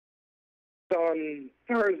On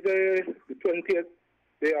Thursday, the 20th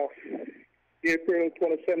day of April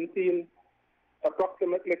 2017,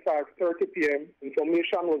 approximately 5:30 p.m.,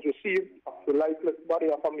 information was received of the lifeless body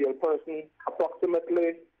of a male person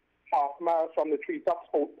approximately half mile from the Treetops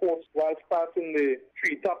outpost whilst passing the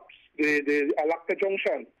Treetops, the Jalacte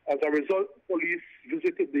junction. As a result, police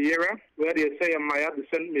visited the area where they say a Maya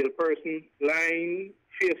descent male person lying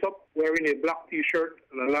face up, wearing a black t-shirt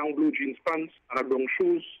and a long blue jeans pants and a brown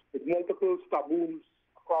shoes with multiple stab wounds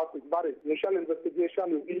across his body. Initial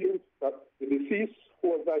investigation revealed that the deceased, who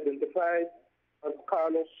was identified as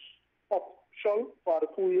Carlos Pop Xol,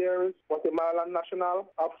 42 years, Guatemalan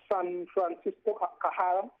national of San Fernando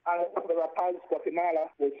Cha'al, Alta Vera Paz,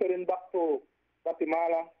 Guatemala, was heading back to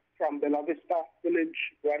Guatemala from Bella Vista village,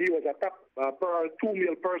 where he was attacked by two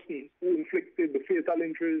male persons who inflicted the fatal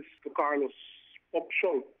injuries to Carlos Pop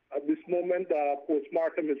Xol. At this moment, the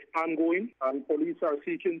post-mortem is ongoing, and police are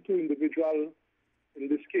seeking two individuals in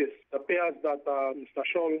this case. It appears that Mr.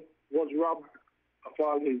 Xol was robbed of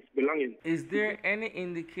all his belongings. Is there any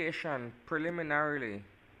indication preliminarily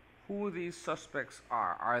who these suspects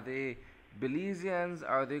are? Are they Belizeans?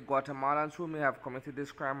 Are they Guatemalans who may have committed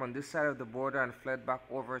this crime on this side of the border and fled back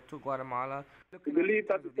over to Guatemala? We believe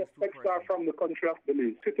that the suspects are from the country of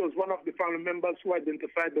Belize. It was one of the family members who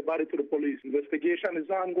identified the body to the police. Investigation is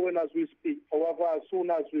ongoing as we speak. However, as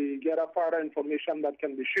soon as we get a further information that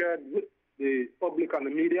can be shared with the public and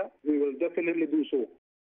the media, we will definitely do so.